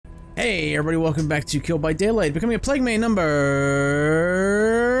Hey everybody, welcome back to Kill by Daylight. Becoming a Plague May number...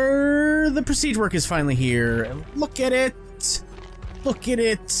 The prestige work is finally here. Look at it! Look at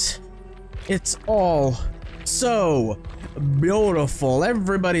it! It's all so beautiful.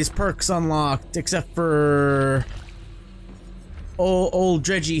 Everybody's perks unlocked, except for... old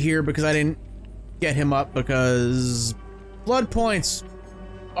Dredgy here, because I didn't get him up, because... blood points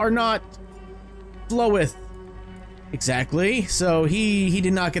are not floweth. Exactly. So he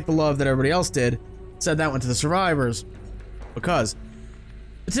did not get the love that everybody else did. Said that went to the survivors. Because.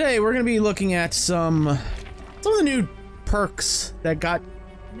 But today we're going to be looking at some of the new perks that got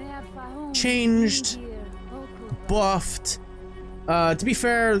changed, buffed. To be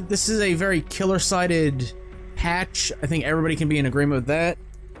fair, this is a very killer-sided patch. I think everybody can be in agreement with that.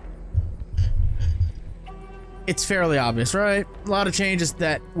 It's fairly obvious, right? A lot of changes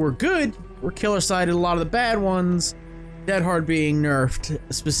that were good were killer-sided. A lot of the bad ones, Dead Hard being nerfed,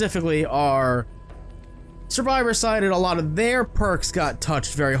 specifically are survivor-sided. A lot of their perks got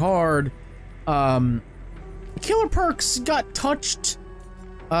touched very hard. Killer perks got touched.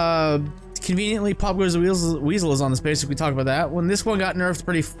 Conveniently, Pop Goes the Weasel is on this page, so we talk about that. When this one got nerfed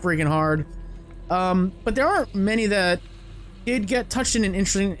pretty freaking hard. But there aren't many that did get touched in an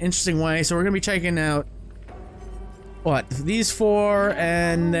interesting way, so we're gonna be checking out what, these four,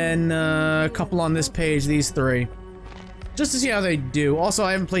 and then a couple on this page, these three. Just to see how they do. Also,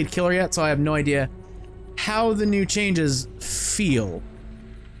 I haven't played Killer yet, so I have no idea how the new changes feel.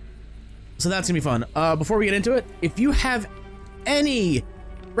 So that's gonna be fun. Before we get into it, if you have any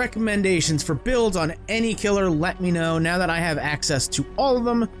recommendations for builds on any killer, let me know. Now that I have access to all of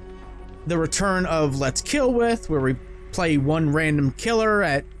them, the return of Let's Kill With, where we play one random killer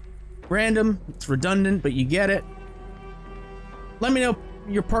at random. It's redundant, but you get it. Let me know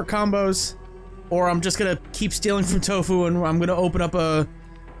your perk combos, or I'm just gonna keep stealing from Tofu and I'm gonna open up a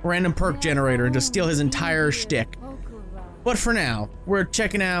random perk generator and just steal his entire shtick. But for now, we're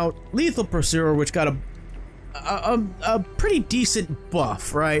checking out Lethal Pursuer, which got a pretty decent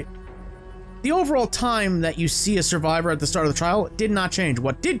buff, right? The overall time that you see a survivor at the start of the trial did not change.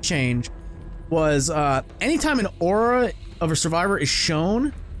 What did change was anytime an aura of a survivor is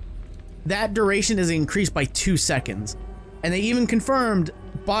shown, that duration is increased by 2 seconds. And they even confirmed,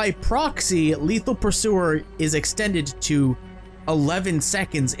 by proxy, Lethal Pursuer is extended to 11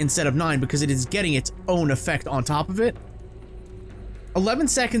 seconds instead of 9 because it is getting its own effect on top of it. 11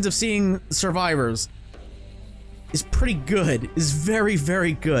 seconds of seeing survivors is pretty good, is very,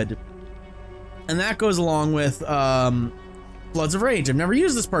 very good. And that goes along with Bloods of Rage. I've never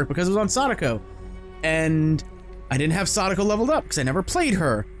used this perk because it was on Sadako. And I didn't have Sadako leveled up because I never played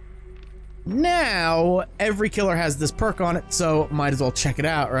her. Now, every killer has this perk on it, so might as well check it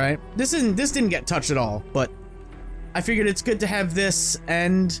out, right? This didn't get touched at all, but I figured it's good to have this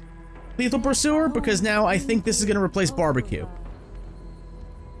and Lethal Pursuer, because now I think this is going to replace Barbecue.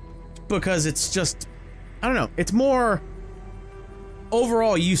 Because it's just, I don't know, it's more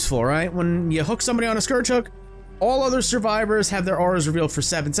overall useful, right? When you hook somebody on a Scourge Hook, all other survivors have their auras revealed for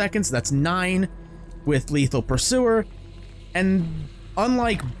 7 seconds. That's 9 with Lethal Pursuer. And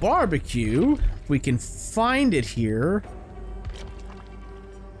unlike Barbecue, if we can find it here.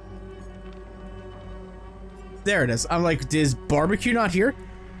 There it is. I'm like, is Barbecue not here?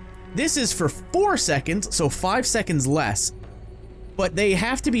 This is for 4 seconds, so 5 seconds less. But they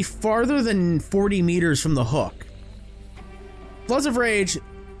have to be farther than 40 meters from the hook. Bloods of Rage,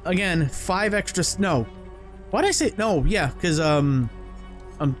 again, 5 extra. No. Why'd I say? No, yeah, because I'm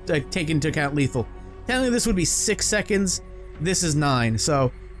taking into account lethal. Technically, this would be 6 seconds. This is 9,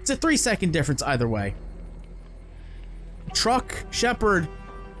 so it's a 3-second difference either way. Truck, Shepherd.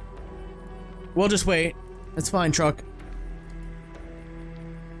 We'll just wait. That's fine, Truck.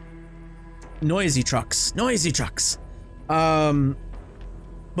 Noisy trucks. Noisy trucks. But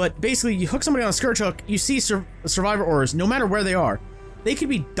basically, you hook somebody on a Scourge Hook, you see survivor auras, no matter where they are. They could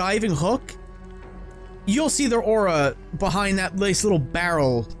be diving hook. You'll see their aura behind that nice little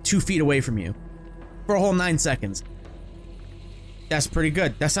barrel 2 feet away from you for a whole 9 seconds. That's pretty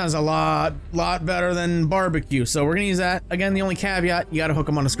good. That sounds a lot better than Barbecue. So we're gonna use that. Again, the only caveat, you gotta hook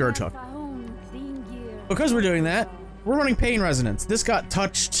them on a Scourge Hook. Because we're doing that, we're running Pain Resonance. This got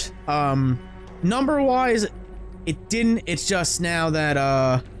touched. Number-wise, it didn't. It's just now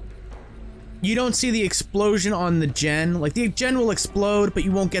that, you don't see the explosion on the gen. Like, the gen will explode, but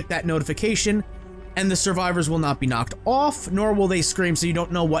you won't get that notification. And the survivors will not be knocked off, nor will they scream so you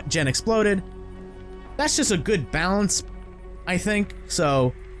don't know what gen exploded. That's just a good balance, I think.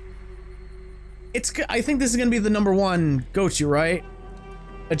 So I think this is gonna be the #1 go-to, right?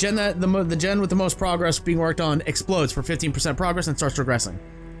 A gen that the gen with the most progress being worked on explodes for 15% progress and starts regressing.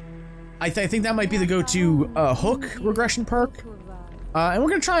 I think that might be the go-to hook regression perk. And we're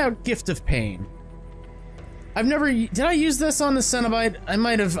gonna try out Gift of Pain. I've never... Did I use this on the Cenobite? I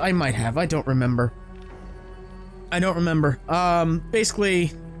might have. I don't remember.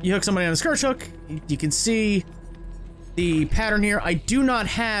 Basically, you hook somebody on a Scourge Hook. You can see the pattern here. I do not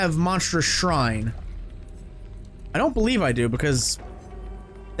have Monstrous Shrine. I don't believe I do, because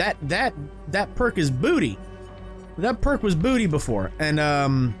that perk is booty. That perk was booty before,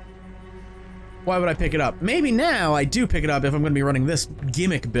 and why would I pick it up? Maybe now I do pick it up if I'm going to be running this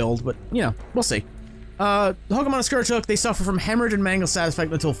gimmick build, but, you know, we'll see. Hook them on a Scourge Hook, they suffer from Hemorrhage and Mangle Status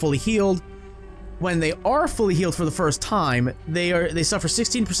Effect until fully healed. When they are fully healed for the first time, they suffer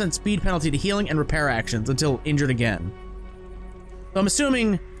 16% speed penalty to healing and repair actions until injured again. So I'm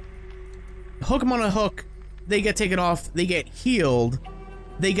assuming, hook them on a hook, they get taken off, they get healed,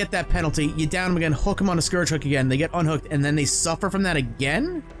 they get that penalty, you down them again, hook them on a Scourge Hook again, they get unhooked, and then they suffer from that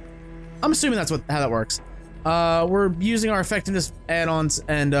again? I'm assuming that's how that works. We're using our effectiveness add-ons,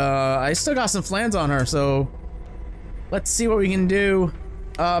 and I still got some flans on her, so let's see what we can do.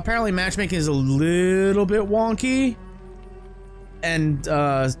 Apparently matchmaking is a little bit wonky, and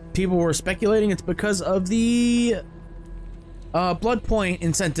people were speculating it's because of the blood point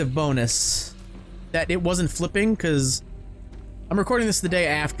incentive bonus that it wasn't flipping, because I'm recording this the day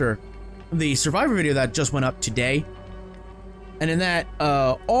after the Survivor video that just went up today. And in that,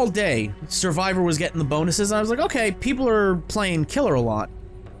 all day, Survivor was getting the bonuses, and I was like, okay, people are playing Killer a lot.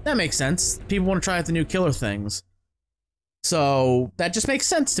 That makes sense. People want to try out the new Killer things. So, that just makes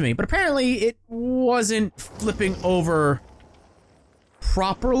sense to me. But apparently, it wasn't flipping over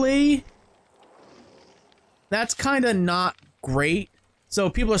properly. That's kind of not great. So,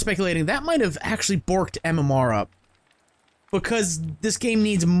 people are speculating that might have actually borked MMR up. Because this game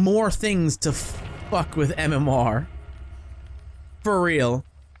needs more things to fuck with MMR. For real.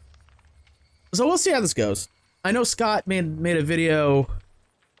 So we'll see how this goes. I know Scott made a video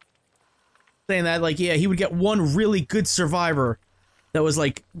saying that, like, yeah, he would get one really good survivor that was,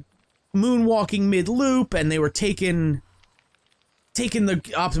 like, moonwalking mid-loop, and they were taking the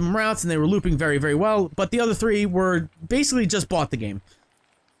optimum routes, and they were looping very, very well, but the other three were basically just bought the game.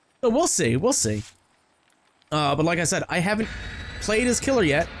 So we'll see, but like I said, I haven't played as Killer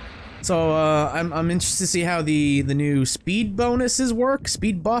yet. So, I'm interested to see how the new speed bonuses work,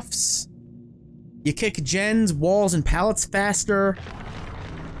 speed buffs. You kick gens, walls, and pallets faster.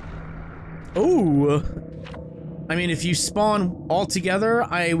 Ooh. I mean, if you spawn all together,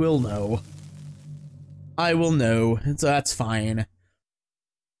 I will know. So that's fine.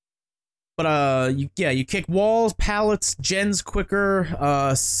 But, you kick walls, pallets, gens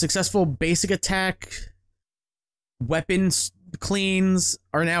quicker, successful basic attack, weapons cleans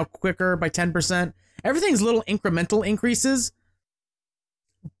are now quicker by 10%. Everything's little incremental increases.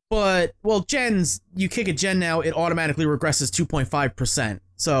 But, well, gens, you kick a gen now, it automatically regresses 2.5%.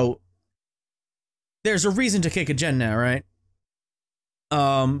 So, there's a reason to kick a gen now, right?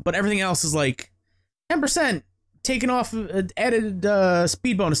 But everything else is like 10% taken off, added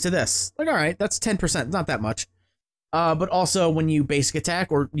speed bonus to this. Like, alright, that's 10%, not that much. But also, when you basic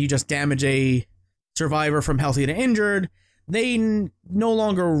attack, or you just damage a survivor from healthy to injured, they no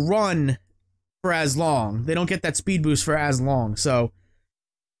longer run for as long. They don't get that speed boost for as long. So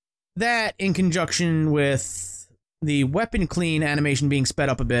that, in conjunction with the weapon clean animation being sped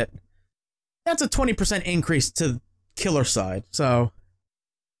up a bit, that's a 20% increase to Killer side. So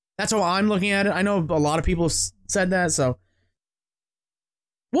that's how I'm looking at it. I know a lot of people have said that, so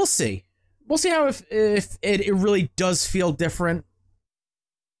we'll see. We'll see how if it really does feel different.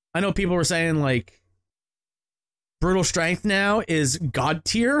 I know people were saying, like, Brutal Strength now is God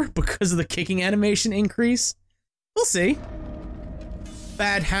tier because of the kicking animation increase. We'll see.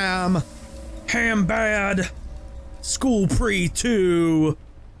 Bad Ham. Ham Bad. School Pre 2.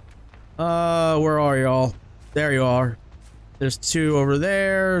 Where are y'all? There you are. There's two over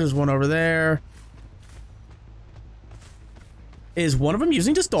there. There's one over there. Is one of them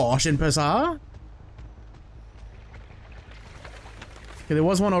using Distortion, Pizza? Okay, there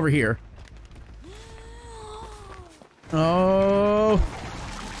was one over here. Oh.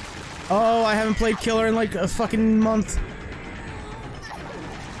 Oh, I haven't played Killer in like a fucking month.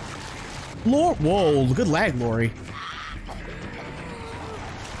 Whoa, good lag, Lori.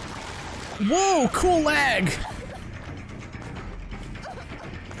 Whoa, cool lag.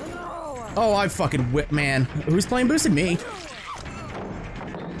 Oh, I fucking whip, man. Who's playing boosted? Me.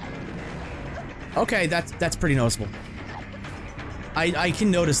 Okay, that's pretty noticeable. I can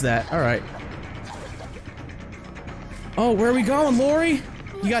notice that. All right. Oh, where are we going, Lori?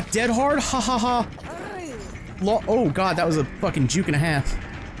 You got dead hard? Ha ha ha. Oh god, that was a fucking juke and a half.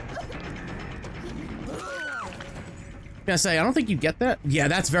 Gonna say, I don't think you get that. Yeah,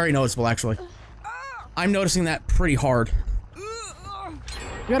 that's very noticeable, actually. I'm noticing that pretty hard.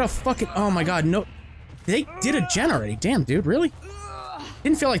 You gotta fucking, oh my god, no. They did a gen already. Damn, dude, really?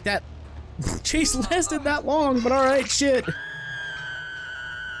 Didn't feel like that chase lasted that long, but alright, shit.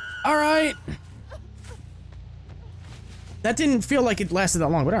 Alright. That didn't feel like it lasted that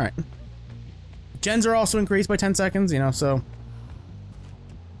long, but alright. Gens are also increased by 10 seconds, you know, so.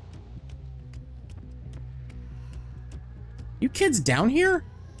 You kids down here?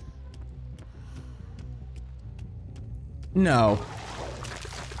 No.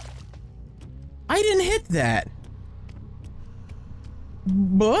 I didn't hit that.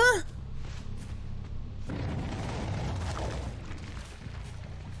 What?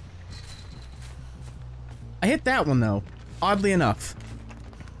 I hit that one though, oddly enough.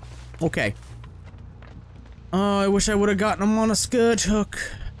 Okay. Oh, I wish I would have gotten them on a scourge hook.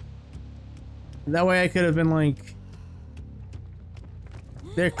 That way I could have been like,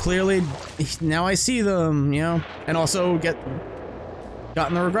 they're clearly, now I see them, you know? And also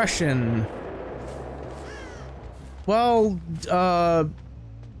gotten the regression. Well,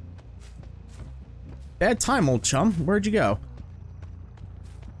 bad time, old chum. Where'd you go?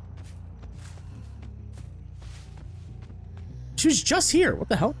 She was just here. What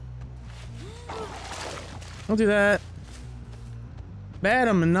the hell? Don't do that. Bad,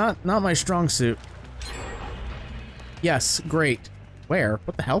 I'm not my strong suit. Yes, great. Where?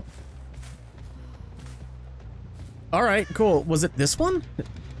 What the hell? Alright, cool. Was it this one?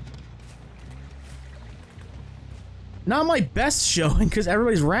 Not my best showing, because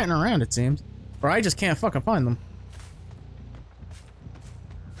everybody's ratting around, it seems. Or I just can't fucking find them.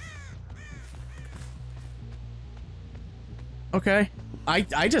 Okay.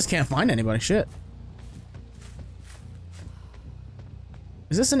 I just can't find anybody. Shit.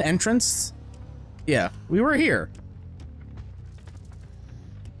 Is this an entrance? Yeah, we were here.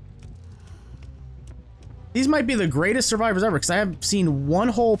 These might be the greatest survivors ever, because I have seen one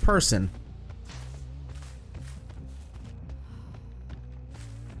whole person.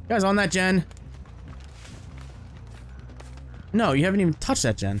 You guys on that gen? No, you haven't even touched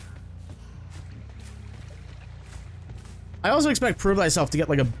that gen. I also expect Prove Thyself to get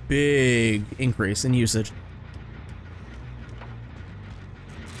like a big increase in usage.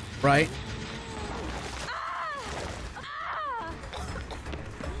 Right?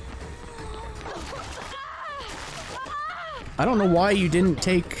 I don't know why you didn't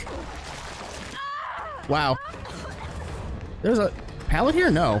take... Wow. There's a pallet here?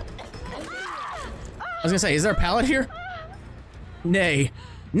 No. I was gonna say, is there a pallet here? Nay.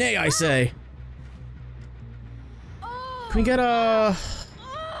 Nay, I say. Can we get a...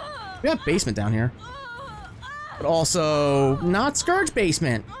 We got basement down here. But also, not Scourge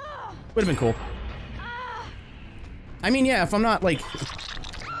basement. Would've been cool. I mean, yeah, if I'm not, like,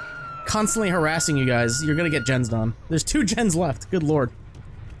 constantly harassing you guys, you're gonna get gens done. There's 2 gens left, good lord.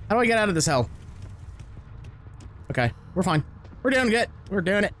 How do I get out of this hell? Okay, we're fine. We're doing it. We're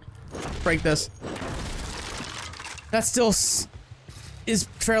doing it. Break this. That still is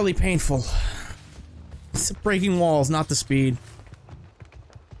fairly painful. It's breaking walls, not the speed.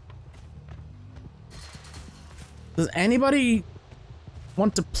 Does anybody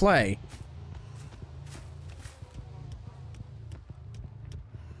want to play?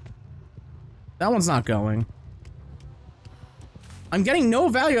 That one's not going. I'm getting no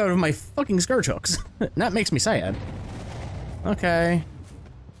value out of my fucking scourge hooks. That makes me sad. Okay.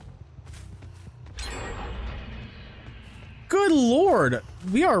 Good lord,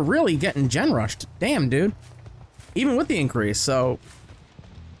 we are really getting gen rushed. Damn, dude. Even with the increase, so...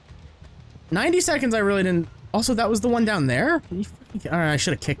 90 seconds I really didn't... Also, that was the one down there? Alright, I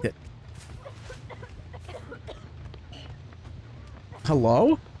should have kicked it.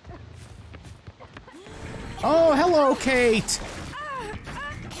 Hello? Oh, hello, Kate!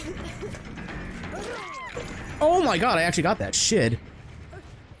 Oh my god, I actually got that. Shit.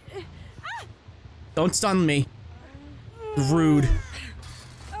 Don't stun me. Rude.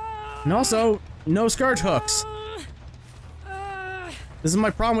 And also, no scourge hooks. This is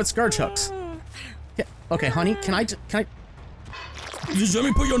my problem with scourge hooks. Okay, honey, can I just let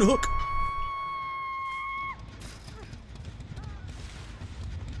me put you on the hook?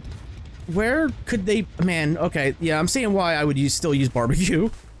 Where could they, man, okay, yeah, I'm seeing why I would still use barbecue.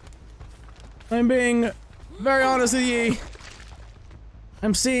 I'm being very honest with you.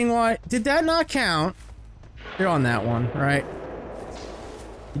 I'm seeing why, did that not count? You're on that one, right?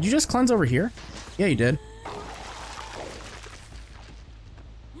 Did you just cleanse over here? Yeah, you did.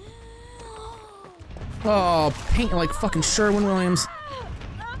 Oh, paint like fucking Sherwin-Williams.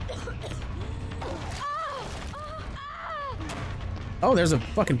 Oh, there's a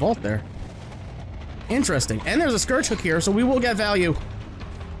fucking vault there. Interesting. And there's a scourge hook here, so we will get value.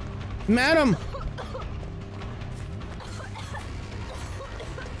 Madam!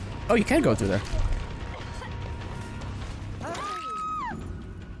 Oh, you can go through there. I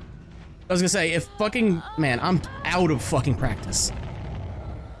was gonna say, if fucking... Man, I'm out of fucking practice.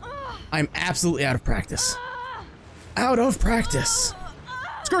 I'm absolutely out of practice. Out of practice.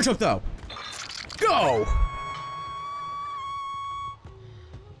 Scourge hook, though. Go!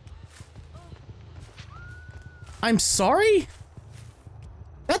 I'm sorry?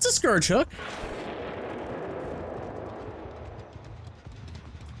 That's a scourge hook.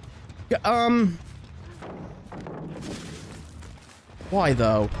 Why,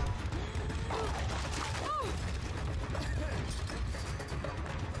 though?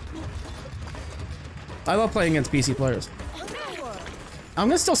 I love playing against PC players. I'm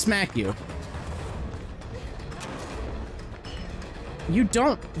gonna still smack you. You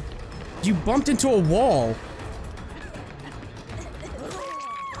don't... You bumped into a wall.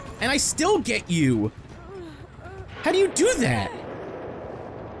 And I still get you. How do you do that?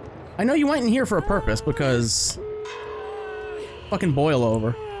 I know you went in here for a purpose, because... Fucking boil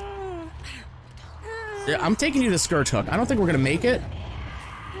over. Yeah, I'm taking you to Scourge Hook. I don't think we're gonna make it.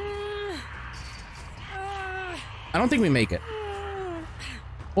 I don't think we make it.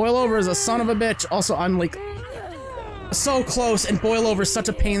 Boil over is a son of a bitch. Also, I'm like... so close, and boil over is such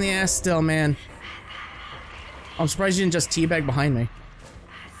a pain in the ass still, man. I'm surprised you didn't just teabag behind me.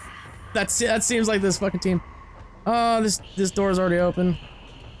 That seems like this fucking team. Oh, this door is already open.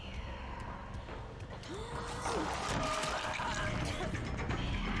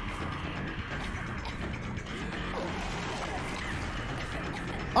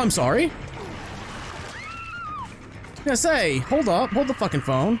 I'm sorry. I'm gonna say, hold up, hold the fucking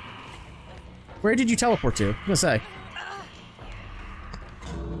phone. Where did you teleport to? I'm gonna say.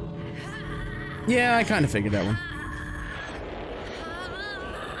 Yeah, I kind of figured that one.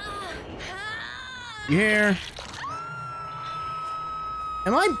 You here?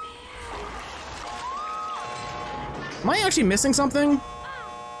 Am I actually missing something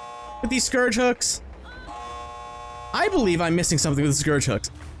with these Scourge hooks? I believe I'm missing something with the Scourge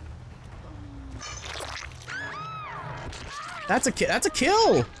hooks. That's a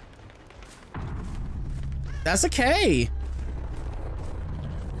kill. That's a K.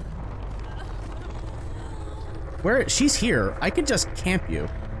 Where? She's here. I could just camp you.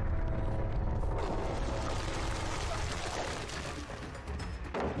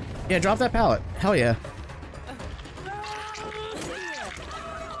 Yeah, drop that pallet. Hell yeah.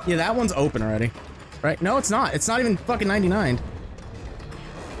 Yeah, that one's open already. Right? No, it's not. It's not even fucking 99.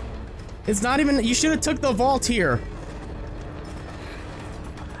 It's not even... You should have took the vault here.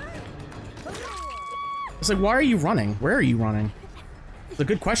 It's like, why are you running? Where are you running? It's a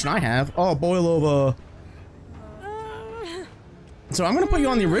good question I have. Oh, boil over. So I'm gonna put you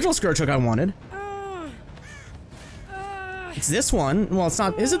on the original Scourge Hook I wanted. It's this one. Well, it's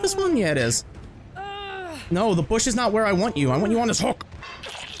not. Is it this one? Yeah, it is. No, the bush is not where I want you. I want you on this hook.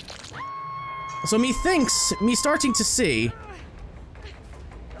 So me starting to see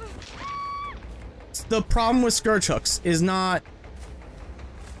the problem with Scourge hooks is not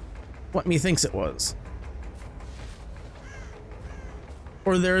what me thinks it was.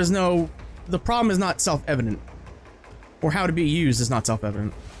 Or there is no... The problem is not self-evident. Or how to be used is not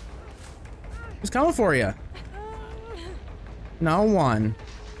self-evident. Who's coming for you? No one.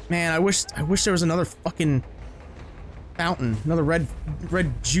 Man, I wish there was another fucking fountain, another red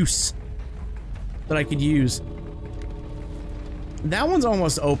juice that I could use. That one's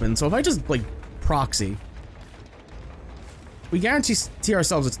almost open, so if I just like proxy, we guarantee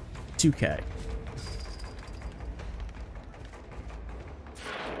ourselves it's 2K.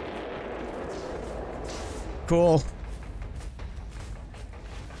 Cool.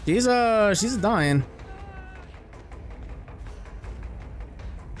 She's dying.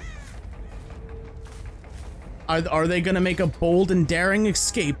 Are they gonna make a bold and daring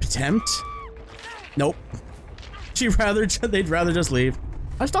escape attempt? Nope. They'd rather just leave.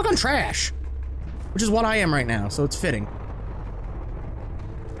 I'm stuck on trash, which is what I am right now, so it's fitting.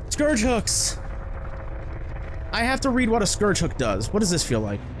 Scourge hooks. I have to read what a Scourge hook does. What does this feel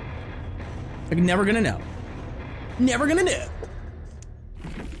like? I'm never gonna know. Never gonna know.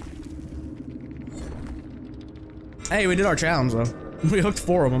 Hey, we did our challenge though. We hooked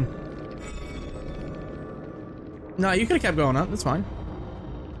 4 of them. No, you could have kept going up. That's fine.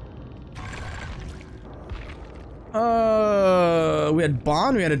 We had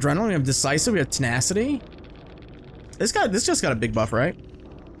Bond, we had Adrenaline, we have Decisive, we have Tenacity. This just got a big buff, right?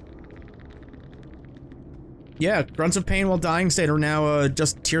 Yeah, grunts of pain while dying state are now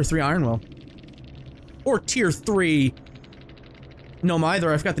just tier 3 Iron Will. Or tier 3... No,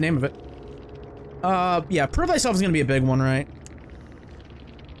 either. I forgot the name of it. Yeah, Prove Thyself is gonna be a big one, right?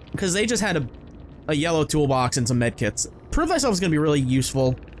 Because they just had a yellow toolbox and some medkits. Prove Thyself is gonna be really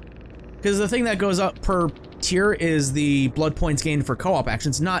useful. Because the thing that goes up per tier is the blood points gained for co-op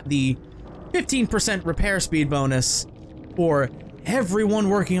actions, not the 15% repair speed bonus for everyone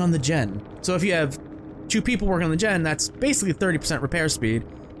working on the gen. So if you have 2 people working on the gen, that's basically 30% repair speed.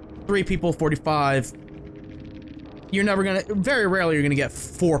 3 people, 45. You're never gonna, very rarely you're gonna get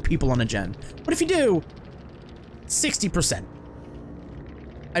 4 people on a gen. But if you do, 60%.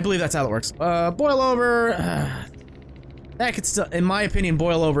 I believe that's how it works. Boil over, that could still, in my opinion,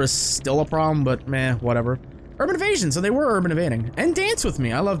 boil over is still a problem, but meh, whatever. Urban evasion, so they were urban evading. And dance with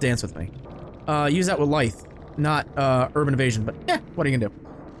me, I love dance with me. Use that with Lithe, not urban evasion, but yeah, what are you gonna do?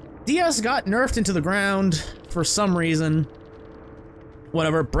 DS got nerfed into the ground for some reason.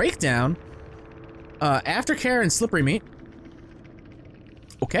 Whatever, breakdown. Aftercare and slippery meat.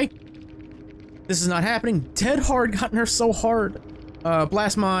 Okay. This is not happening. Dead Hard got nerfed so hard.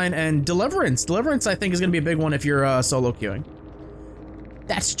 Blast Mine and Deliverance. Deliverance, I think, is gonna be a big one if you're solo queuing.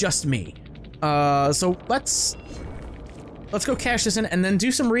 That's just me. So let's go cash this in and then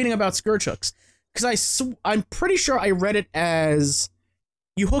do some reading about Scourge Hooks. Because I'm pretty sure I read it as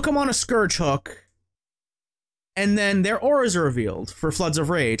you hook them on a Scourge Hook and then their auras are revealed for Floods of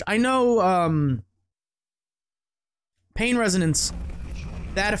Rage. I know, Pain Resonance,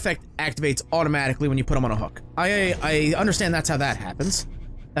 that effect activates automatically when you put them on a hook. I understand that's how that happens.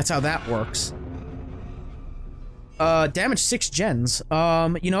 That's how that works. Damage 6 gens.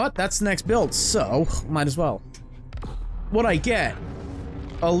 You know what? That's the next build, so might as well. What'd I get?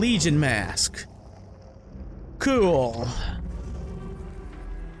 A Legion Mask. Cool.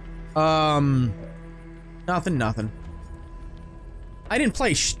 Nothing. I didn't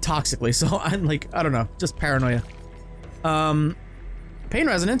play toxically, so I'm like, I don't know, just paranoia. Pain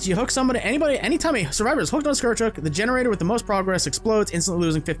Resonance, you hook somebody, anytime a survivor is hooked on a Scourge Hook, the generator with the most progress explodes, instantly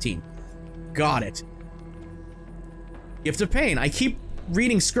losing 15. Got it. Gift of Pain. I keep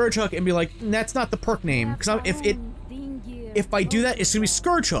reading Scourge Hook and be like, that's not the perk name, because if I do that, it's gonna be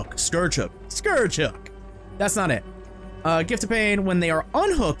Scourge Hook, Scourge Hook, Scourge Hook. That's not it. Gift of Pain, when they are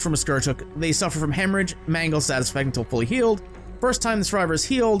unhooked from a Scourge Hook, they suffer from hemorrhage, mangle, status effect until fully healed. First time the survivor is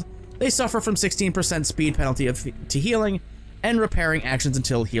healed, they suffer from 16% speed penalty to healing and repairing actions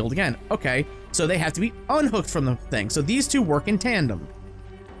until healed again. Okay, so they have to be unhooked from the thing. So these two work in tandem.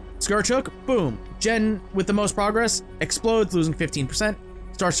 Scourge Hook, boom. Gen with the most progress, explodes, losing 15%,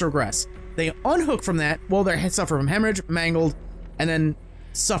 starts to regress. They unhook from that, well, they suffer from hemorrhage, mangled, and then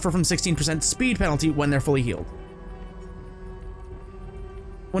suffer from 16% speed penalty when they're fully healed.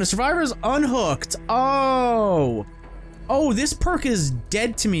 When a survivor is unhooked, oh, this perk is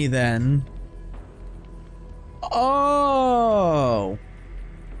dead to me then. Oh.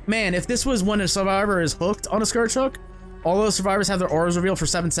 Man, if this was when a survivor is hooked on a Scourge Hook, all those survivors have their auras revealed for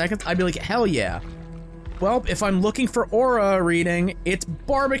 7 seconds, I'd be like, hell yeah. Well, if I'm looking for aura reading, it's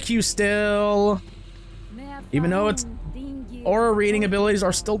barbecue still. Even though its aura reading abilities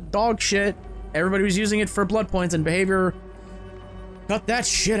are still dog shit, everybody was using it for blood points and behavior. Cut that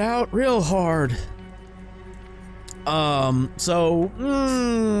shit out real hard.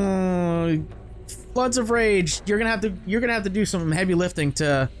 Floods of Rage, you're gonna have to do some heavy lifting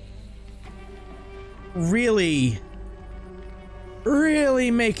to really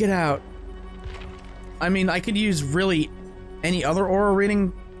make it out. I mean, I could use really any other aura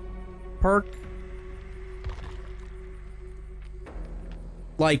reading perk,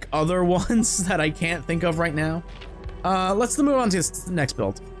 like other ones that I can't think of right now. Let's move on to the next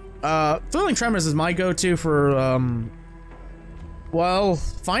build. Thrilling Tremors is my go-to for, well,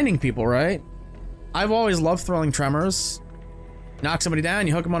 finding people, right? I've always loved Thrilling Tremors. Knock somebody down,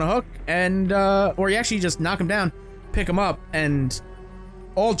 you hook them on a hook, and, or you actually just knock them down, pick them up, and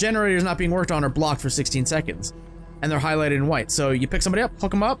all generators not being worked on are blocked for 16 seconds. And they're highlighted in white. So you pick somebody up,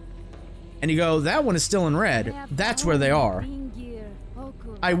 hook them up, and you go, that one is still in red. That's where they are.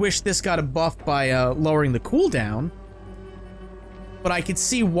 I wish this got a buff by, lowering the cooldown. But I could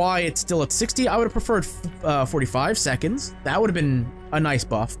see why it's still at 60. I would have preferred 45 seconds. That would have been a nice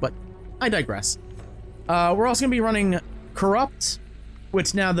buff, but I digress. We're also going to be running Corrupt,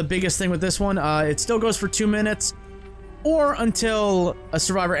 which now the biggest thing with this one, it still goes for 2 minutes, or until a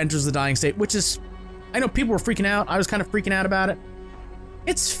survivor enters the dying state, which is, I know people were freaking out. I was kind of freaking out about it.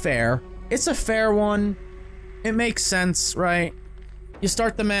 It's fair. It's a fair one. It makes sense, right? You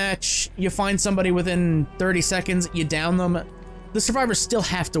start the match, you find somebody within 30 seconds, you down them. The survivors still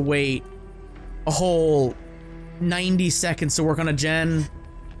have to wait a whole 90 seconds to work on a gen.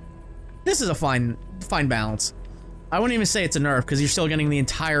 This is a fine balance. I wouldn't even say it's a nerf, because you're still getting the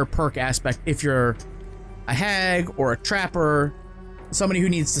entire perk aspect if you're a hag or a trapper, somebody who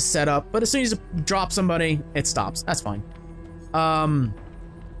needs to set up, but as soon as you drop somebody, it stops. That's fine.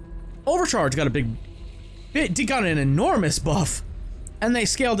 Overcharge got got an enormous buff, and they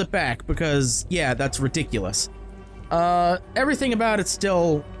scaled it back because, yeah, that's ridiculous. Everything about it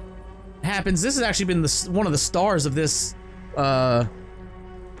still happens. This has actually been one of the stars of this,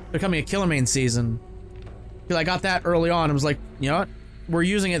 becoming a Killer Main season. Because I got that early on and was like, you know what? We're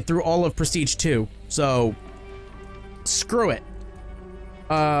using it through all of Prestige 2, so screw it.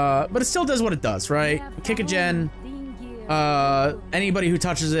 But it still does what it does, right? Kick a gen. Anybody who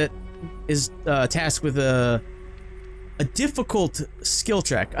touches it is tasked with a difficult skill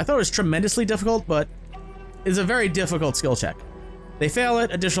check. I thought it was tremendously difficult, but it's a very difficult skill check. They fail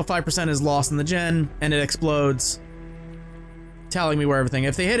it, additional 5% is lost in the gen, and it explodes, telling me where everything.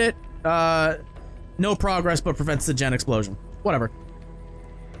 If they hit it, no progress, but prevents the gen explosion. Whatever.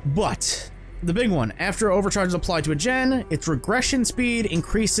 But the big one, after overcharge is applied to a gen, its regression speed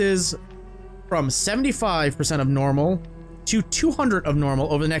increases from 75% of normal to 200 of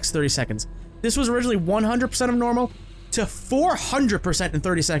normal over the next 30 seconds. This was originally 100% of normal to 400% in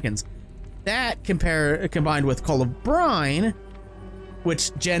 30 seconds. That combined with Call of Brine,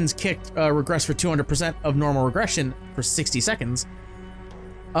 which gens kicked regress for 200% of normal regression for 60 seconds.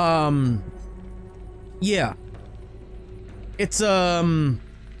 Yeah. It's a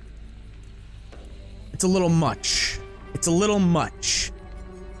little much. It's a little much.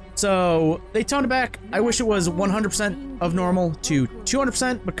 So, they toned it back. I wish it was 100% of normal to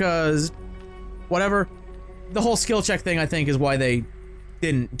 200% because, whatever. The whole skill check thing, I think, is why they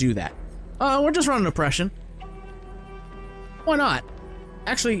didn't do that. We're just running oppression. Why not?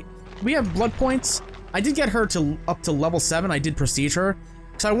 Actually, we have blood points. I did get her to up to level 7. I did prestige her.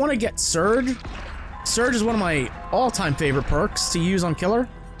 So I want to get Surge. Surge is one of my all-time favorite perks to use on Killer.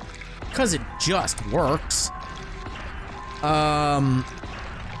 Because it just works.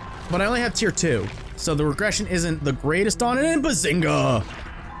 But I only have tier 2. So the regression isn't the greatest on it. And Bazinga!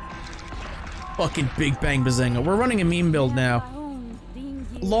 Fucking Big Bang Bazinga. We're running a meme build now.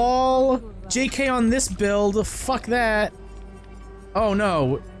 LOL. JK on this build. Fuck that. Oh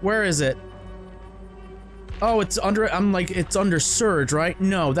no. Where is it? Oh, it's under. I'm like, it's under Surge, right?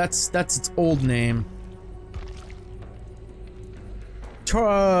 No, that's its old name.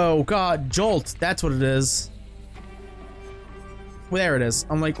 Oh god, Jolt. That's what it is. Well, there it is.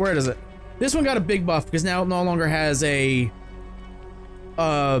 I'm like, where is it? This one got a big buff because now it no longer has a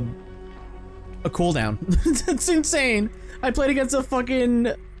cooldown. That's insane. I played against a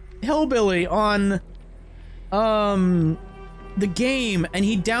fucking hillbilly on the game, and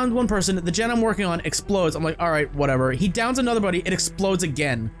he downed one person. The gen I'm working on explodes. I'm like, all right, whatever. He downs another buddy. It explodes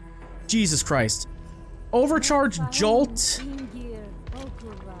again. Jesus Christ. Overcharge Jolt.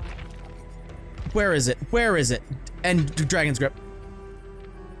 Where is it? Where is it? And Dragon's Grip.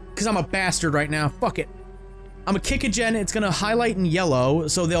 Because I'm a bastard right now. Fuck it. I'm gonna kick a gen. It's gonna highlight in yellow,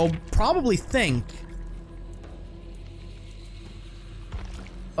 so they'll probably think.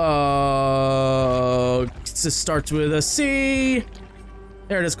 This starts with a C.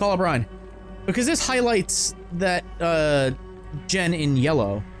 There it is, Call of Brine. Because this highlights that gen in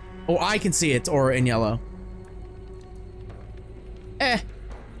yellow. Oh, I can see it, or in yellow.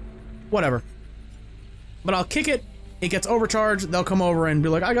 Whatever. But I'll kick it. It gets overcharged. They'll come over and be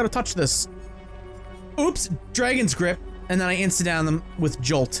like, I gotta touch this. Oops, Dragon's Grip. And then I insta-down them with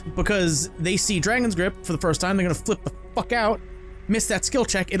Jolt. Because they see Dragon's Grip for the first time. They're gonna flip the fuck out. Miss that skill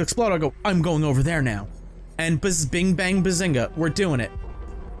check. It explode. I go, I'm going over there now. And Bing Bang Bazinga. We're doing it.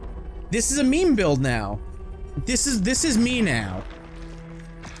 This is a meme build now. This is me now.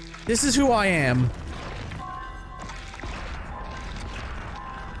 This is who I am.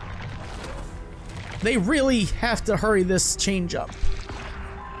 They really have to hurry this change up.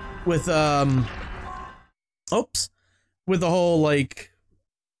 With, oops. With the whole, like,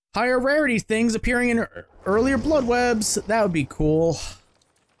 higher rarity things appearing in earlier blood webs. That would be cool.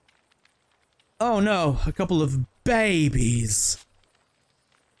 Oh no, a couple of babies.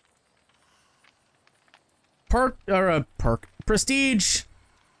 Prestige.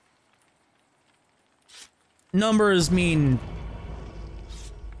 Numbers mean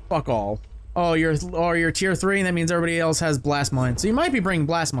fuck all. Oh, you're tier 3, and that means everybody else has Blast Mine. So you might be bringing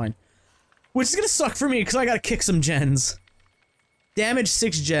Blast Mine. Which is gonna suck for me, because I gotta kick some gens. Damage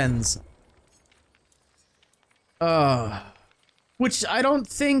 6 gens. Which I don't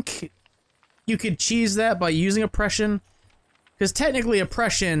think you could cheese that by using Oppression. Because technically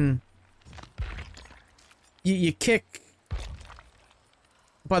Oppression you kick...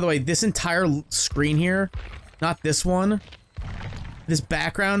 By the way, this entire screen here, not this one, this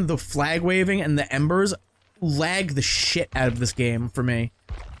background, the flag waving and the embers lag the shit out of this game for me.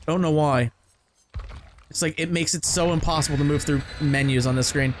 Don't know why. It's like, it makes it so impossible to move through menus on this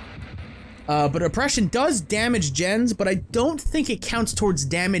screen. But oppression does damage gens, but I don't think it counts towards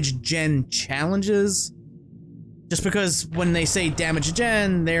damage gen challenges. Just because when they say damage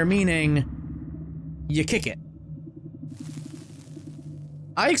gen, they're meaning you kick it.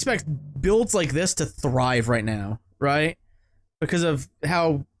 I expect builds like this to thrive right now, right? Because of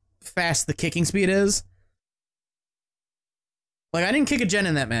how fast the kicking speed is. Like, I didn't kick a gen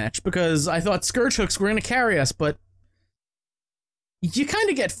in that match because I thought Scourge hooks were gonna carry us, but you kind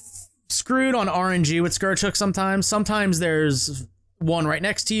of get screwed on RNG with Scourge hooks sometimes. Sometimes there's one right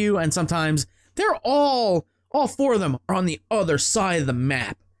next to you, and sometimes they're all four of them are on the other side of the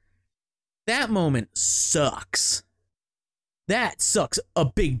map. That moment sucks. That sucks a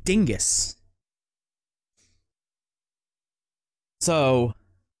big dingus. So,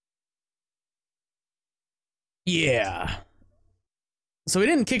 yeah. So we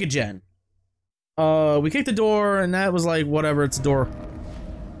didn't kick a gen. We kicked the door, and that was like, whatever, it's a door.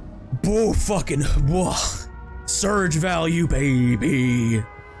 Boo fucking, whoa. Surge value, baby.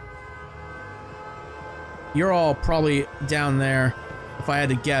 You're all probably down there, if I had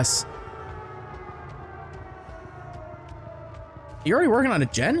to guess. You already working on a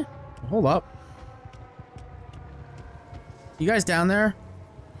gen? Hold up. You guys down there?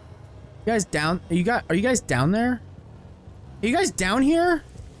 You guys down? Are you guys down there? Are you guys down here?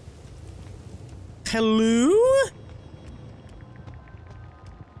 Hello?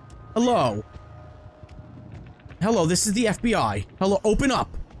 Hello? Hello, this is the FBI. Hello, open up.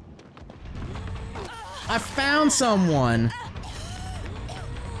 I found someone.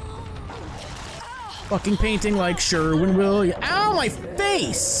 Fucking painting like Sherwin Williams. Ow, my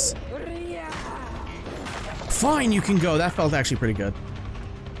face! Fine, you can go. That felt actually pretty good.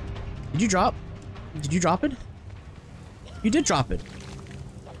 Did you drop? Did you drop it? You did drop it.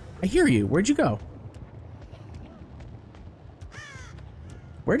 I hear you. Where'd you go?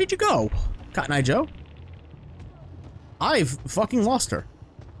 Where did you go, Cotton Eye Joe? I've fucking lost her.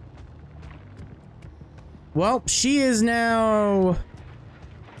 Well, she is now...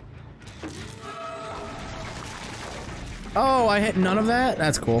 Oh, I hit none of that?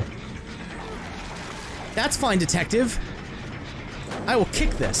 That's cool. That's fine, detective. I will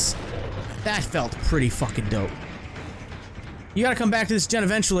kick this. That felt pretty fucking dope. You gotta come back to this gen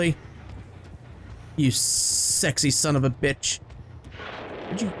eventually. You sexy son of a bitch.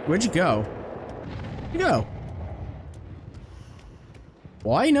 Where'd you go? Where'd you go?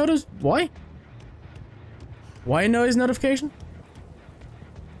 Why notice? Why? Why noise notification?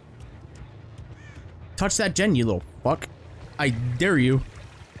 Touch that gen, you little fuck. I dare you.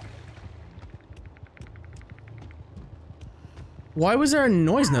 Why was there a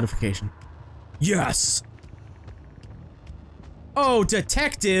noise notification? Yes! Oh,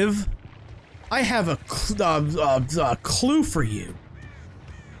 detective! I have a clue for you.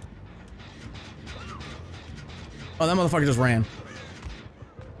 Oh, that motherfucker just ran.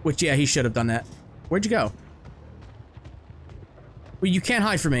 Which, yeah, he should have done that. Where'd you go? Well, you can't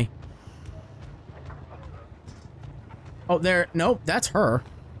hide from me. Oh, there. Nope, that's her.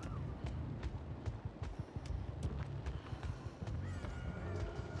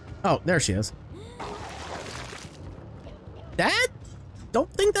 Oh, there she is. That?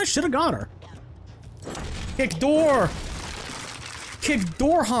 Don't think that should have got her. Kick door! Kick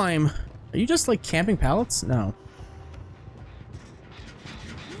Dorheim! Are you just like camping pallets? No.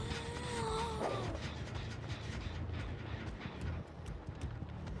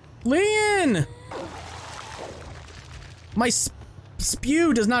 Leon! My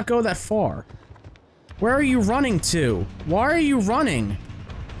spew does not go that far. Where are you running to? Why are you running?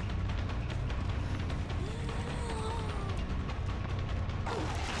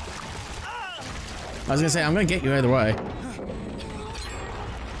 I was gonna say, I'm gonna get you either way.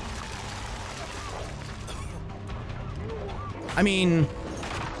 I mean...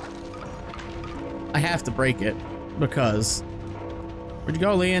 I have to break it, because... Where'd you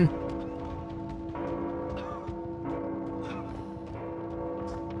go, Leon?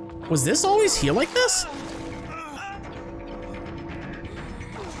 Was this always here like this?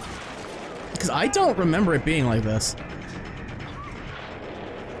 Because I don't remember it being like this.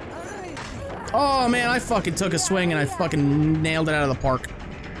 Oh man, I fucking took a swing and I fucking nailed it out of the park.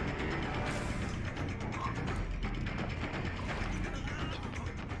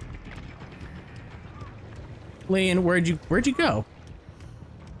 Leon, where'd you go?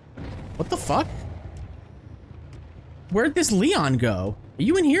 What the fuck? Where'd this Leon go? Are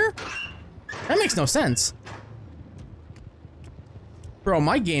you in here? That makes no sense. Bro,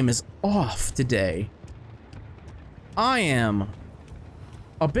 my game is off today. I am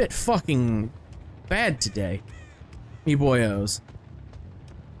a bit fucking bad today. Me boyos.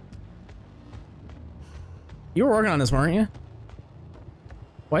 You were working on this, weren't you?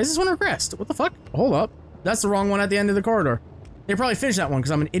 Why is this one regressed? What the fuck? Hold up. That's the wrong one at the end of the corridor. They probably finished that one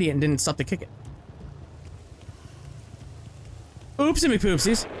because I'm an idiot and didn't stop to kick it. Oopsie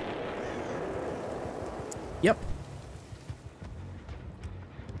McPoopsies. Yep.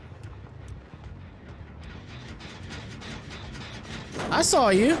 I saw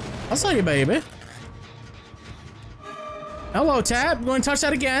you. I saw you, baby. Hello, Tap. You going to touch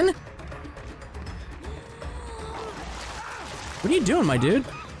that again? What are you doing, my dude?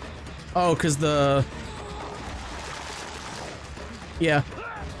 Oh, because the... Yeah.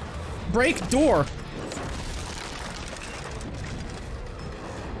 Break door.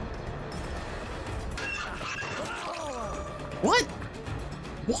 What?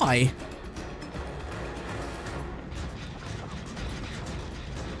 Why?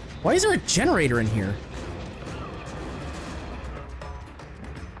 Why is there a generator in here?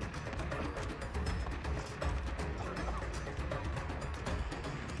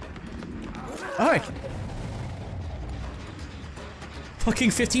 Alright.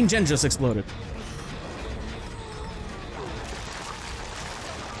 Fucking 15 gen just exploded.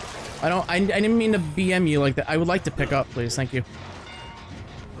 I didn't mean to BM you like that. I would like to pick up, please. Thank you.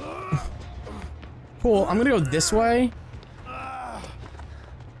 Cool. I'm gonna go this way.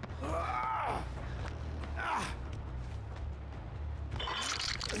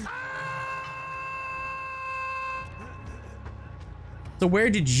 So where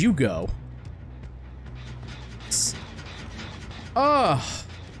did you go? Oh.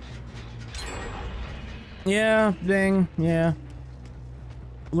 Yeah, ding, yeah.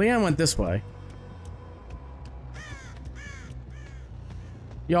 Leon went this way.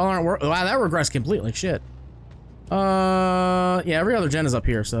 Y'all aren't wow, that regressed completely, shit. Yeah, every other gen is up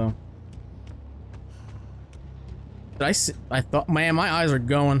here, so. Did I see? I thought, man, my eyes are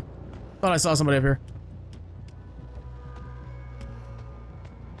going. Thought I saw somebody up here.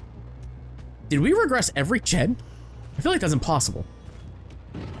 Did we regress every gen? I feel like that's impossible.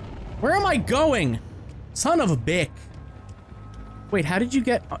 Where am I going? Son of a bick. Wait, how did you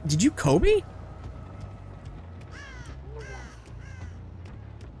get... Did you Kobe?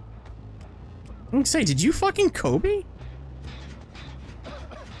 I'm gonna say, did you fucking Kobe?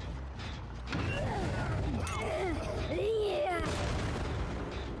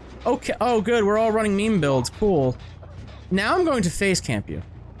 Okay, oh good, we're all running meme builds, cool. Now I'm going to face camp you.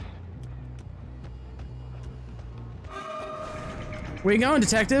 Where you going,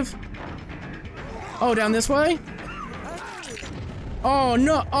 detective? Oh, down this way? Oh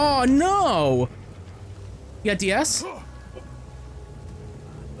no, oh no! You got DS?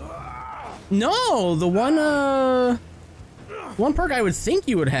 No, the one perk I would think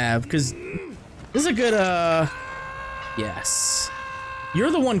you would have, because this is a good, yes.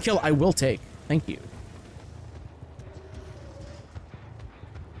 You're the one kill I will take. Thank you.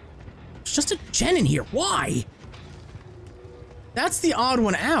 It's just a gen in here, why? That's the odd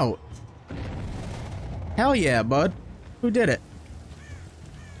one out. Hell yeah, bud. Who did it?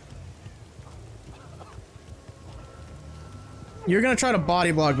 You're gonna try to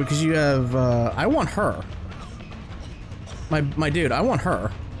body block because you have, I want her. My dude, I want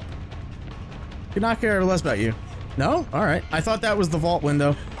her. Could not care less about you. No? Alright. I thought that was the vault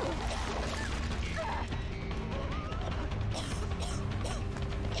window.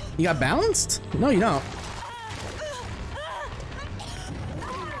 You got bounced? No, you don't.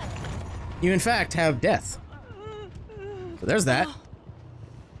 You, in fact, have death. So there's that.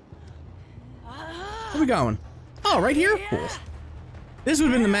 Where are we going? Oh, right here? Cool. This would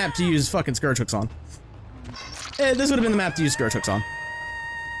have been the map to use fucking scourge hooks on. This would have been the map to use scourge hooks on.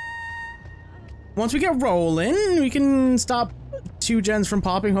 Once we get rolling, we can stop 2 gens from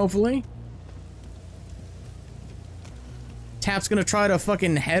popping, hopefully. Tap's gonna try to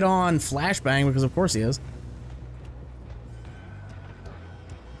fucking head-on flashbang, because of course he is.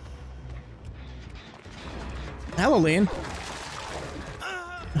 Hello, Leon.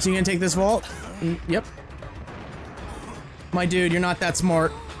 So you gonna take this vault? Yep. My dude, you're not that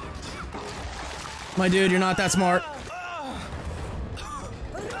smart. My dude, you're not that smart.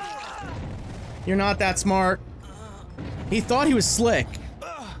 You're not that smart. He thought he was slick.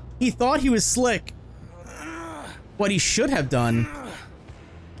 He thought he was slick. What he should have done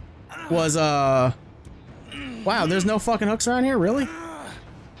was, wow, there's no fucking hooks around here? Really?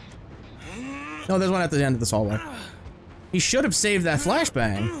 No, there's one at the end of this hallway. He should have saved that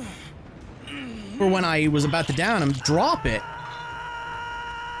flashbang for when I was about to down him, drop it,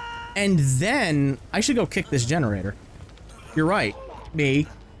 and then I should go kick this generator. You're right, me.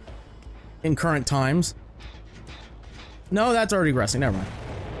 In current times. No, that's already regressing, never mind.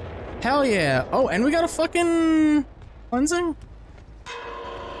 Hell yeah. Oh, and we got a fucking cleansing?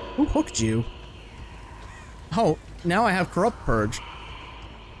 Who hooked you? Oh, now I have corrupt purge.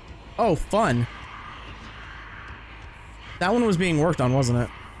 Oh, fun. That one was being worked on, wasn't it?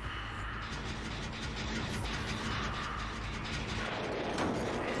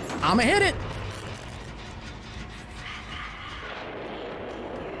 I'ma hit it!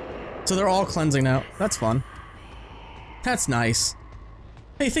 So they're all cleansing now. That's fun. That's nice.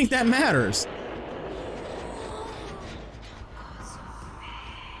 They think that matters.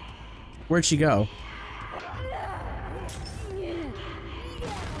 Where'd she go?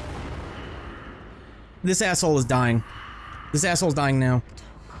 This asshole is dying. This asshole's dying now.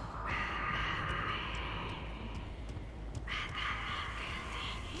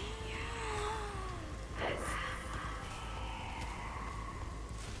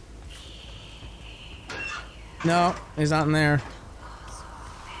 No, he's not in there.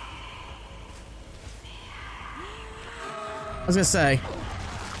 I was gonna say.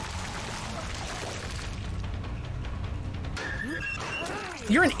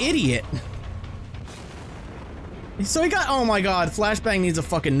 You're an idiot. So he got- oh my god, flashbang needs a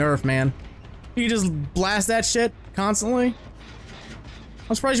fucking nerf, man. You just blast that shit constantly?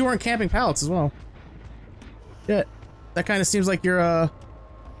 I'm surprised you weren't camping pallets as well. Shit. That kind of seems like your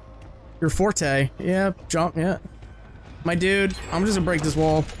forte. Yeah, jump, yeah. My dude, I'm just gonna break this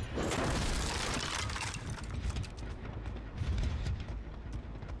wall.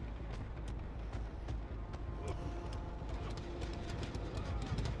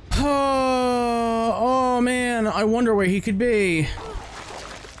 Oh man, I wonder where he could be.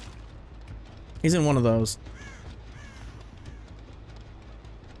 He's in one of those.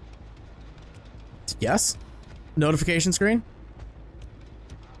 Yes? Notification screen?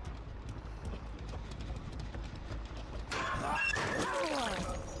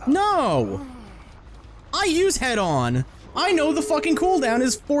 No! I use head on! I know the fucking cooldown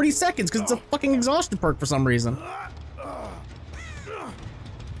is 40 seconds because it's a fucking exhaustion perk for some reason.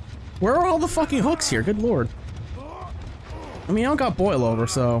 Where are all the fucking hooks here? Good lord. I mean, I don't got boil over,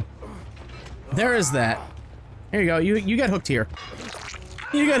 so... There is that. Here you go, you got hooked here.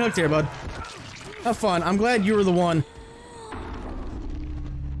 You got hooked here, bud. Have fun. I'm glad you were the one.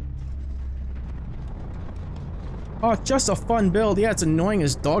 Oh, it's just a fun build. Yeah, it's annoying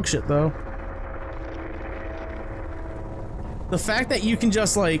as dog shit, though. The fact that you can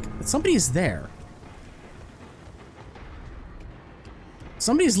just, like... Somebody's there.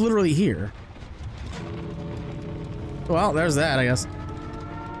 Somebody's literally here. Well, there's that, I guess.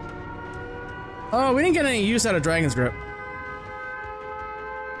 Oh, we didn't get any use out of Dragon's Grip.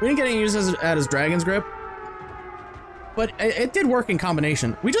 We didn't get any use out of Dragon's Grip. But it did work in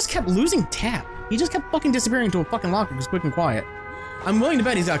combination. We just kept losing tap. He just kept fucking disappearing into a fucking locker because Quick and Quiet. I'm willing to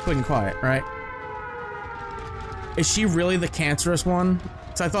bet he's got Quick and Quiet, right? Is she really the cancerous one?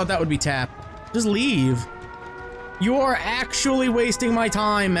 Because I thought that would be tap. Just leave. You are actually wasting my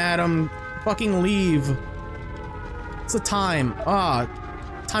time, madam. Fucking leave. It's the time. Ah,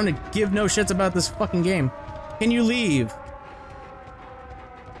 time to give no shits about this fucking game. Can you leave?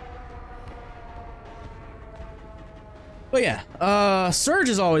 But yeah, Surge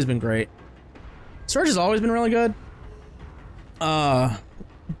has always been great. Surge has always been really good. But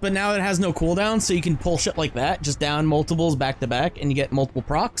now it has no cooldown, so you can pull shit like that, just down multiples back to back, and you get multiple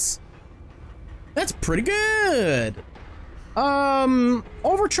procs. That's pretty good.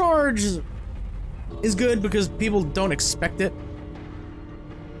 Overcharge is good because people don't expect it.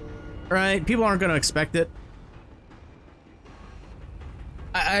 Right? People aren't gonna expect it.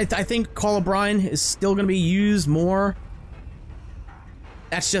 I think Call of Brine is still gonna be used more.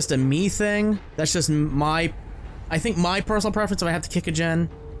 That's just a me thing. That's just my... I think my personal preference if I have to kick a gen.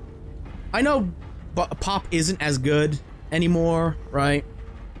 I know Pop isn't as good anymore, right?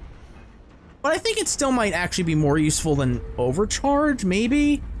 But I think it still might actually be more useful than Overcharge,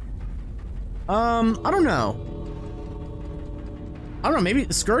 maybe? I don't know. I don't know, maybe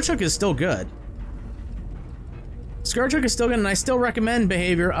Scourge Hook is still good. Scourge Hook is still good, and I still recommend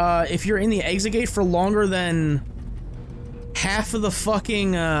Behavior, if you're in the exit gate for longer than half of the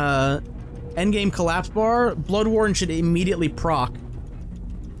fucking, endgame collapse bar, Blood Warden should immediately proc.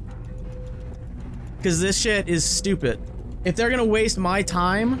 Because this shit is stupid. If they're gonna waste my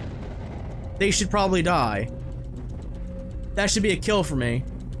time, they should probably die. That should be a kill for me.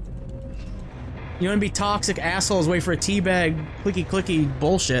 You wanna be toxic assholes, wait for a teabag, clicky clicky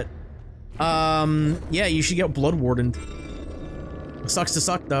bullshit. Yeah, you should get blood wardened. Sucks to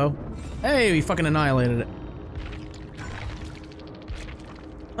suck, though. Hey, we fucking annihilated it.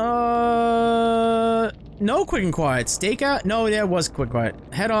 No quick and quiet. Stakeout? No, yeah, it was quick quiet.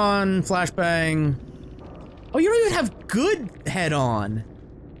 Head on, flashbang. Oh, you don't even have good head on.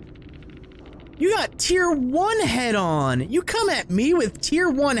 You got tier 1 head on. You come at me with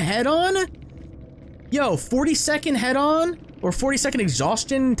tier 1 head on? Yo, 40-second head on? Or 40-second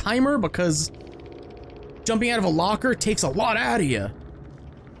exhaustion timer because jumping out of a locker takes a lot out of you.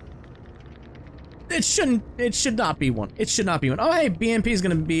 It should not be one. It should not be one. Oh, hey, BMP is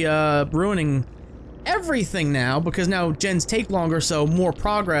gonna be, ruining everything now because now gens take longer, so more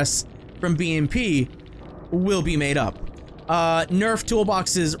progress from BMP will be made up. Nerf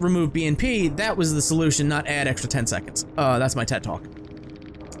toolboxes, remove BNP. That was the solution, not add extra 10 seconds. That's my TED talk.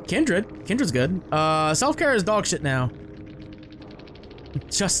 Kindred's good. Self-care is dog shit now.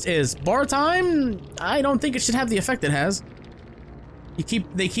 Just is. Bar time, I don't think it should have the effect it has.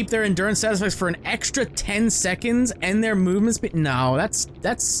 They keep their endurance status effects for an extra 10 seconds and their movement speed. No,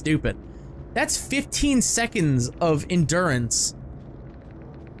 that's stupid. That's 15 seconds of endurance.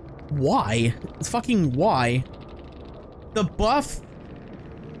 Why? It's fucking why? The buff,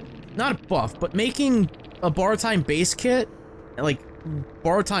 not a buff, but making a bar time base kit, like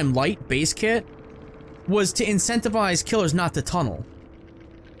bar time light base kit, was to incentivize killers not to tunnel.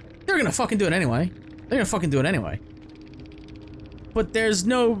 They're gonna fucking do it anyway. They're gonna fucking do it anyway. But there's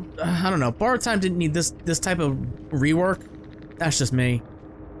no, I don't know, bar time didn't need this type of rework. That's just me.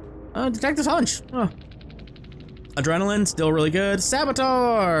 Detective Hunch. Oh. Adrenaline, still really good.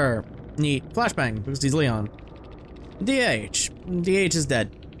 Saboteur! Neat. Flashbang, because he's Leon. DH. DH is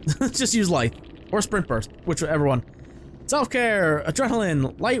dead. Just use Light. Or Sprint Burst, whichever one. Self-care,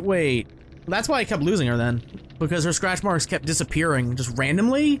 Adrenaline, Lightweight. That's why I kept losing her then. Because her scratch marks kept disappearing just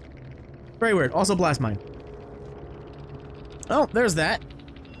randomly. Very weird. Also Blast Mine. Oh, there's that.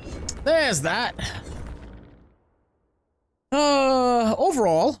 There's that.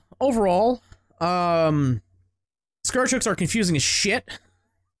 Overall, Scourge hooks are confusing as shit.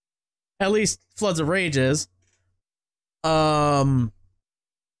 At least Floods of Rage is. The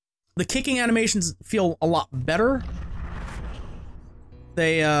kicking animations feel a lot better.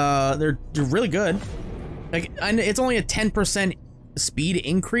 They're really good. Like, it's only a 10% speed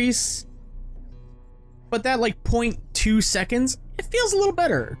increase. But that, like, 0.2 seconds, it feels a little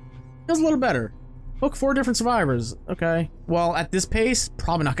better. Feels a little better. Hook 4 different survivors. Okay. Well, at this pace,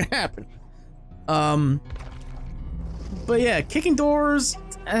 probably not gonna happen. But yeah, kicking doors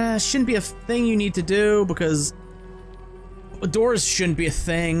shouldn't be a thing you need to do because doors shouldn't be a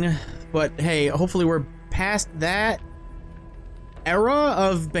thing. But hey, hopefully we're past that era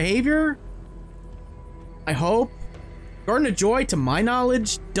of behavior. I hope. Garden of Joy, to my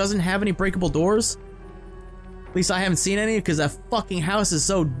knowledge, doesn't have any breakable doors. At least I haven't seen any because that fucking house is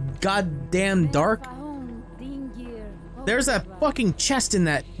so goddamn dark. There's that fucking chest in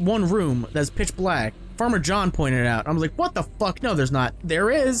that one room that's pitch black. Farmer John pointed it out. I was like, what the fuck? No, there's not. There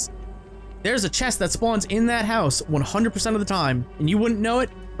is. There's a chest that spawns in that house 100% of the time. And you wouldn't know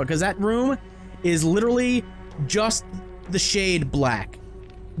it because that room is literally just the shade black.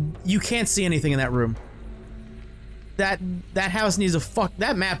 You can't see anything in that room. That house needs a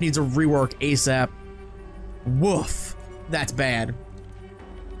that map needs a rework ASAP. Woof. That's bad.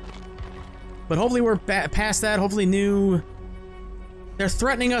 But hopefully we're past that. Hopefully they're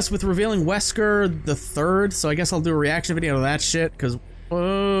threatening us with revealing Wesker the 3rd, so I guess I'll do a reaction video to that shit, because,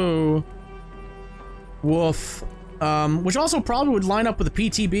 whoa. Woof. Which also probably would line up with the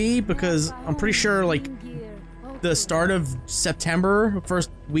PTB, because I'm pretty sure, like, the start of September, first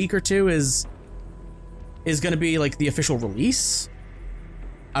week or two, is gonna be, like, the official release?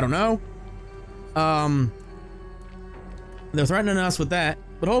 I don't know. They're threatening us with that.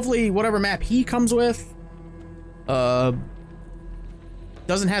 But hopefully, whatever map he comes with, doesn't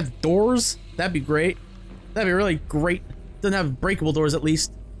have doors. That'd be great. That'd be really great. Doesn't have breakable doors, at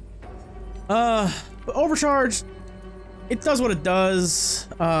least. But Overcharge, it does what it does.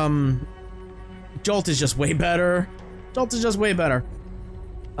 Jolt is just way better. Jolt is just way better.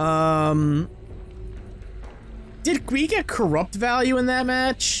 Did we get corrupt value in that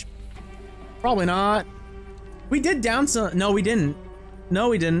match? Probably not. We did down some. No, we didn't. No,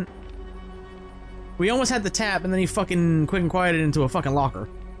 we didn't. We almost had the tap, and then he fucking quick and quieted into a fucking locker.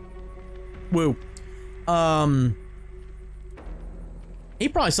 Woo. He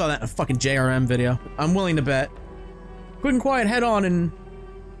probably saw that in a fucking JRM video. I'm willing to bet. Quick and quiet head on and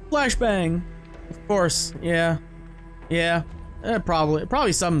flashbang. Of course, yeah. Yeah.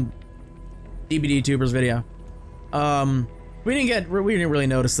 Probably some DBD Tubers video. We didn't really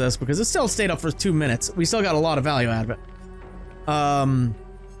notice this because it still stayed up for 2 minutes. We still got a lot of value out of it.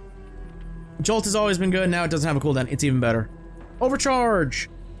 Jolt has always been good. Now it doesn't have a cooldown. It's even better. Overcharge.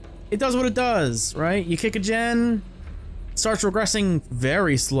 It does what it does, right? You kick a gen, it starts regressing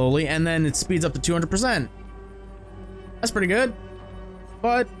very slowly, and then it speeds up to 200%. That's pretty good.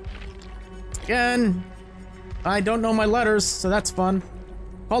 But again, I don't know my letters, so that's fun.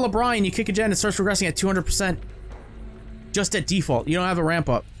 Call O'Brien, you kick a gen, it starts regressing at 200%. Just at default. You don't have a ramp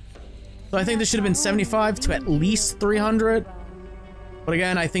up. So I think this should have been 75 to at least 300. But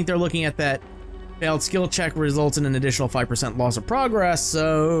again, I think they're looking at that failed skill check results in an additional 5% loss of progress,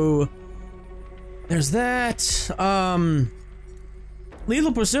 so there's that.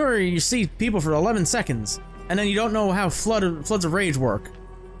 Lethal Pursuer, you see people for 11 seconds, and then you don't know how Floods of Rage work.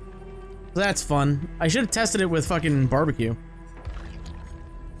 So that's fun. I should have tested it with fucking barbecue.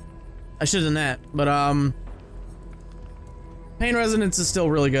 I should have done that, but Pain Resonance is still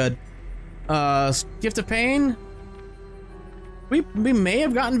really good. Gift of Pain, we may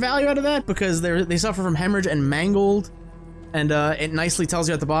have gotten value out of that because they suffer from hemorrhage and mangled, and it nicely tells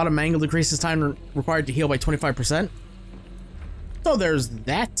you at the bottom, mangled decreases time required to heal by 25%. So there's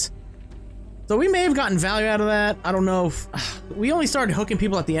that. So we may have gotten value out of that. I don't know if we only started hooking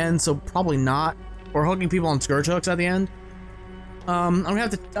people at the end, so probably not, or hooking people on scourge hooks at the end. I'm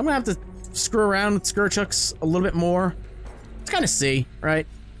gonna have to screw around with scourge hooks a little bit more. Let's kind of see, right?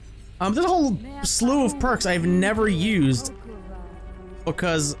 There's a whole slew of perks I've never used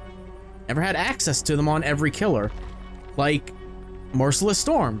because never had access to them on every killer. Like Merciless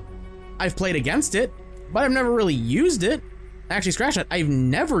Storm. I've played against it, but I've never really used it. Actually, scratch that. I've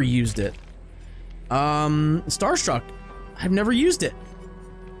never used it. Starstruck. I've never used it.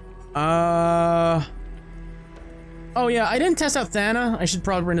 Oh yeah, I didn't test out Thana. I should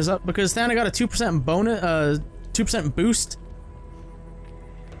probably bring this up because Thana got a 2% bonus, 2% boost.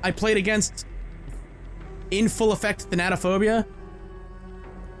 I played against in full effect Thanatophobia.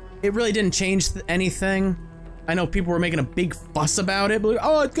 It really didn't change anything. I know people were making a big fuss about it, but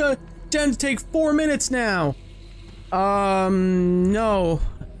oh, it's gonna tend to take 4 minutes now. No.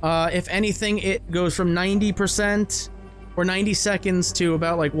 If anything, it goes from 90% or 90 seconds to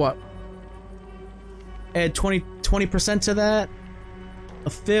about like what? Add 20% to that. A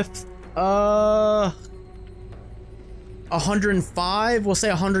fifth. 105. We'll say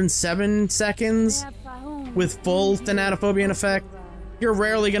 107 seconds with full Thanatophobia in effect. You're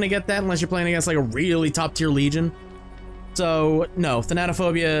rarely gonna get that unless you're playing against like a really top tier legion. So no,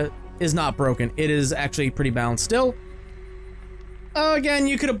 Thanatophobia is not broken. It is actually pretty balanced still. Again,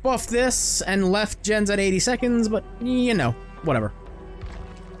 you could have buffed this and left gens at 80 seconds, but you know, whatever.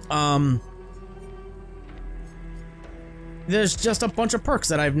 There's just a bunch of perks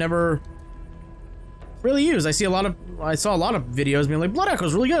that I've never really used. I saw a lot of videos being like, Blood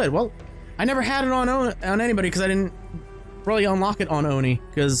Echo's really good. Well, I never had it on anybody because I didn't really unlock it on Oni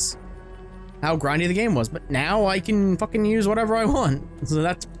because how grindy the game was. But now I can fucking use whatever I want. So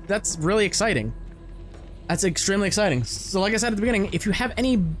that's really exciting. That's extremely exciting. So like I said at the beginning, if you have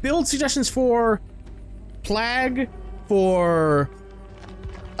any build suggestions for Plague, for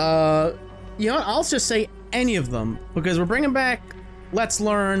you know what, I'll just say any of them because we're bringing back Let's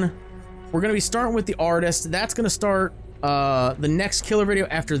Learn. We're gonna be starting with the artist. That's gonna start the next killer video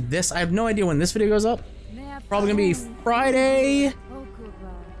after this. I have no idea when this video goes up. Probably gonna be Friday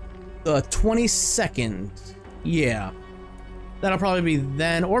the 22nd. Yeah, that'll probably be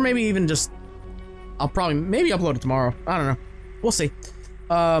then, or maybe even just I'll probably maybe upload it tomorrow. I don't know. We'll see.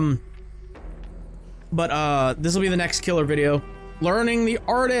 But this will be the next killer video. Learning the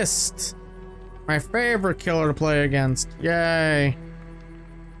artist. My favorite killer to play against. Yay.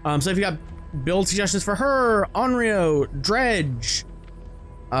 So if you got build suggestions for her, Onryo, Dredge,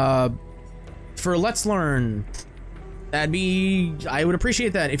 for Let's Learn, I would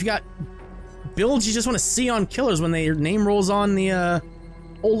appreciate that. If you got builds you just want to see on killers when their name rolls on the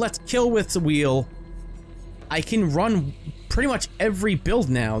old Let's Kill With wheel, I can run pretty much every build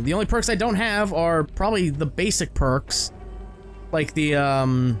now. The only perks I don't have are probably the basic perks, like the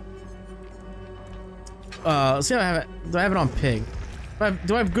let's see if I have it. Do I have it on Pig?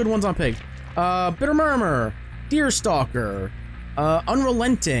 Do I have good ones on Pig? Bitter Murmur, Deerstalker,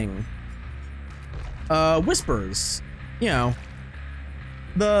 Unrelenting, Whispers. You know,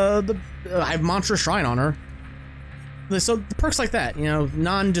 I have Monstrous Shrine on her. So the perks like that, you know,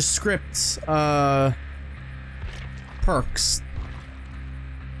 nondescript perks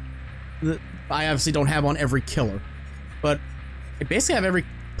that I obviously don't have on every killer, but I basically have every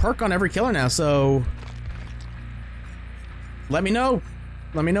perk on every killer now. So let me know.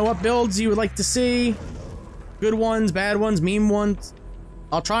 Let me know what builds you would like to see. Good ones, bad ones, meme ones.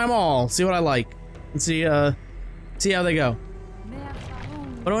 I'll try them all, see what I like, and see how they go.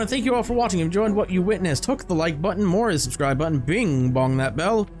 But I want to thank you all for watching. If you enjoyed what you witnessed, hook the like button, more is the subscribe button, bing bong that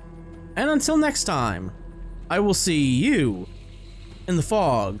bell. And until next time, I will see you in the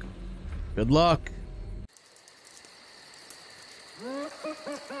fog. Good luck.